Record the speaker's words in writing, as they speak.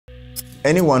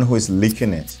Anyone who is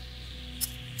leaking it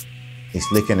is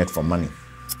leaking it for money.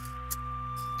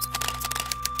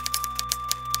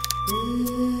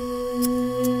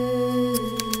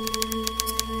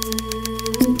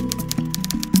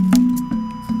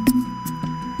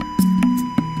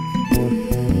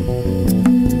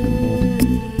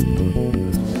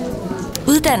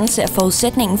 Uddannelse er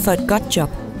forudsætningen for et godt job.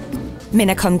 Men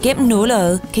at komme gennem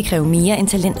nåleøjet kan kræve mere end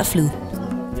talent og flid.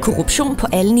 Korruption på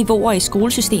alle niveauer i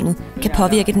skolesystemet kan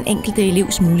påvirke den enkelte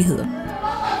elevs muligheder.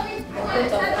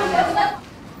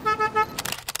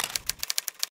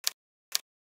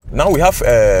 Now we have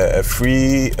a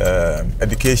free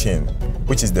education,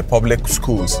 which is the public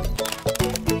schools.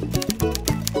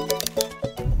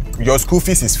 Your school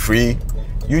fees is free.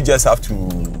 You just have to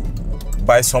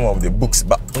buy some of the books,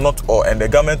 but not all. And the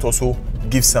government also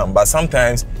gives some. But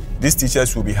sometimes these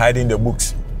teachers will be hiding the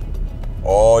books,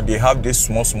 or they have these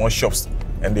small shops,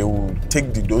 and they will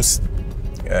take those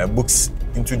books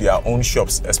into their own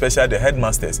shops, especially the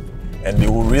headmasters, and they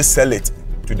will resell it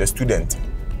to the student.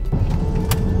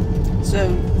 So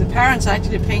the parents are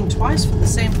actually paying twice for the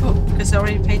same book because they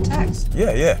already paid tax.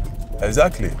 Yeah,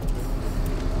 exactly.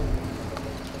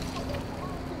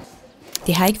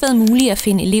 Det har ikke været muligt at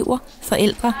finde elever,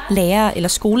 forældre, lærere eller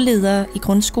skoleledere i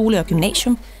grundskole og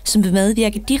gymnasium, som vil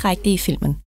medvirke direkte i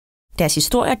filmen. Deres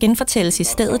historier genfortælles i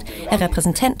stedet af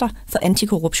repræsentanter for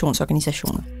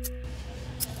antikorruptionsorganisationer.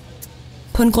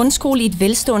 På en grundskole i et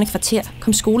velstående kvarter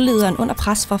kom skolelederen under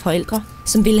pres fra forældre,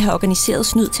 som ville have organiseret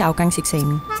snyd til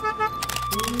afgangseksamen.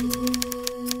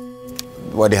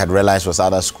 What they had realized was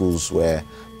other schools were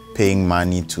paying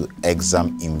money to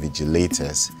exam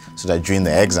invigilators so that during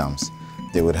the exams,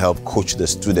 they would help coach the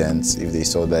students if they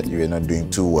saw that you were not doing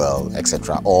too well,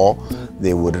 etc. Or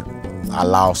they would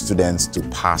allow students to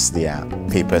pass their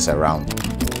papers around.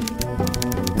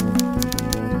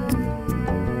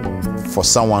 For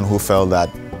someone who felt that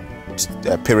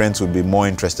parents would be more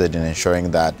interested in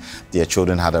ensuring that their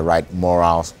children had the right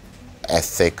morals,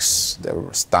 ethics, the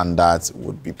standards,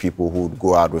 would be people who would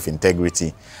go out with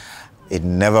integrity, it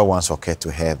never once occurred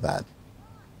to her that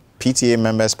PTA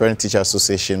members, Parent-Teacher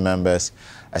Association members,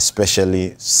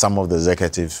 especially some of the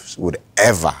executives, would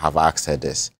ever have asked her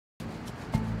this.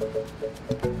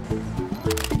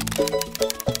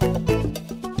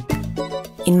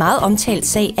 En meget omtalt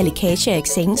sag er lækage af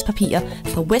eksamenspapirer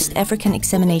fra West African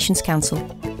Examinations Council.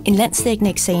 En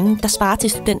landsdækkende eksamen, der svarer til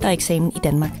studentereksamen i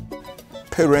Danmark.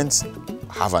 Parents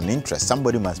have an interest.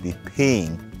 Somebody must be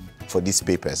paying for these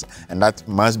papers, and that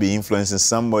must be influencing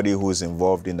somebody who is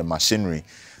involved in the machinery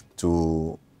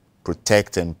to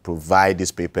protect and provide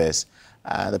these papers.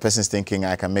 The person is thinking,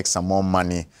 I can make some more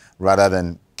money rather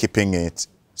than keeping it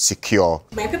secure.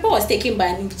 My paper was taken by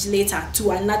an invigilator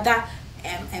to another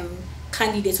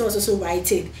candidate who was also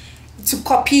writing to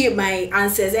copy my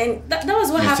answers, and that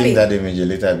was what happened. You think that the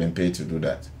invigilator had been paid to do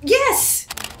that? Yes.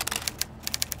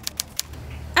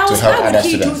 How would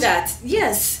he do that?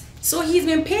 Yes. So he's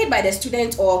been paid by the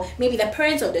student or maybe the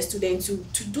parents of the student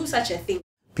to do such a thing.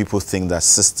 People think that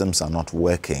systems are not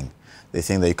working. They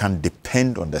think that you can't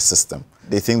depend on the system.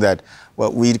 They think that,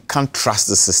 well, we can't trust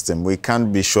the system. We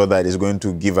can't be sure that it's going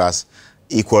to give us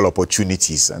equal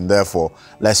opportunities, and therefore,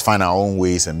 let's find our own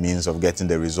ways and means of getting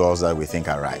the results that we think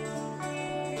are right.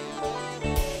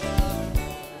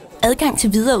 Adgang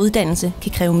til videre uddannelse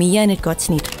kan kræve mere end et godt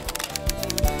snit.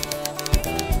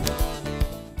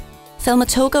 Thelma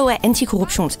Togo er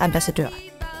antikorruptionsambassadør.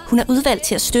 Hun er udvalgt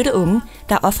til at støtte unge,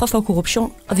 der er ofre for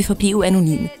korruption og vil forblive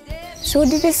anonyme. So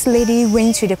this lady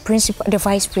went to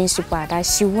the vice principal that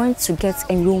she wants to get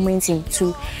enrollment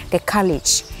into the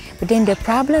college. But then the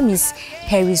problem is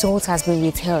her result has been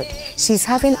withheld. She's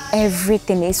having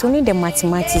everything. It's only the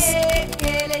mathematics.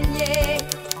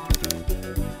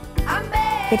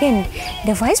 But then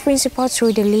the vice principal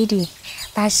told the lady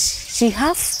that she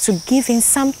has to give in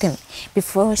something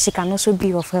before she can also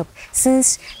be of help,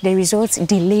 since the results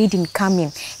delayed in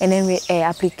coming and then the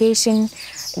application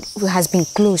has been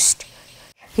closed.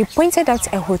 He pointed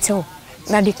out a hotel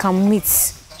that they can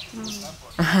meet.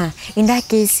 In that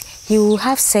case, he will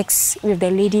have sex with the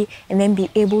lady and then be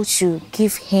able to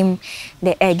give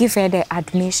her the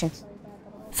admission.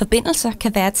 Forbindelser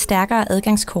kan være et stærkere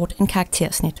adgangskort end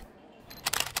karaktersnit.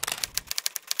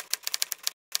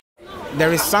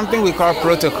 There is something we call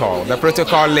protocol, the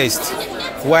protocol list,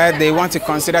 where they want to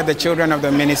consider the children of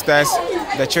the ministers,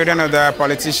 the children of the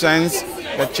politicians,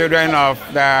 the children of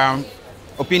the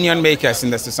opinion makers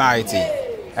in the society.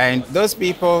 And those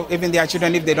people, even their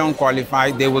children, if they don't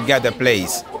qualify, they will get the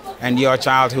place. And your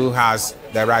child who has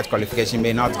the right qualification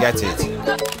may not get it.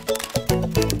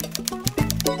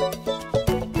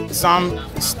 some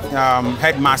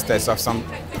headmasters of some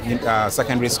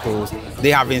secondary schools,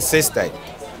 they have insisted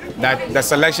that the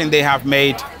selection they have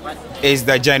made is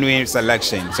the genuine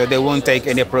selection. So they won't take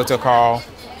any protocol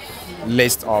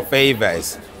list or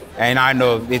favors. And I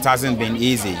know it hasn't been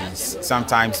easy.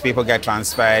 Sometimes people get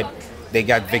transferred, they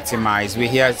get victimized. We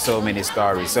hear so many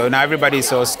stories. So now everybody's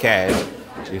so scared,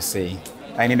 you see.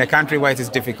 And in a country where it is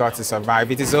difficult to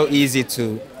survive, it is so easy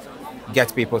to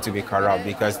get people to be corrupt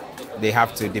because they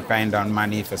have to depend on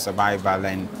money for survival.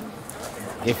 And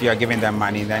if you're giving them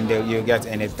money, then you get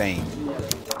anything.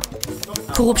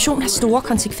 Korruption har store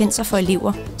konsekvenser for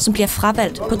elever, som bliver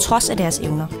fravalgt på trods af deres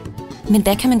evner. Men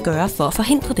hvad kan man gøre for at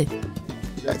forhindre det?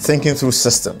 Thinking through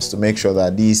systems to make sure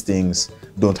that these things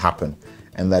don't happen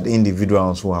and that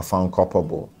individuals who are found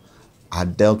culpable are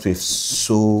dealt with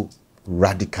so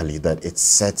radically that it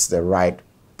sets the right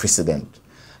precedent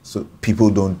so people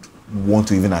don't want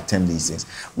to even attend these things.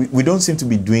 We don't seem to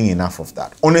be doing enough of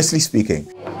that, honestly speaking.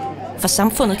 For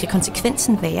samfundet kan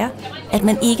konsekvensen være, at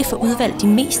man ikke får udvalgt de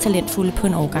mest talentfulde på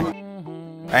en årgang.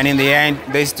 And in the end,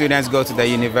 these students go to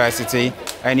the university,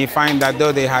 and you find that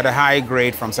though they had a high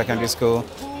grade from secondary school,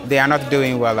 they are not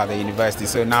doing well at the university.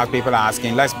 So now people are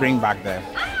asking, let's bring back the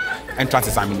entrance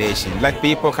examination. Let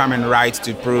people come and write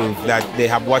to prove that they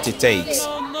have what it takes.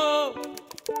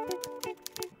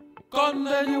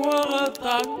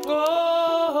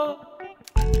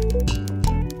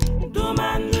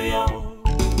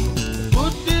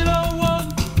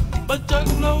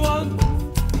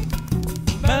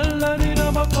 Melody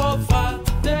number 4,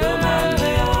 5,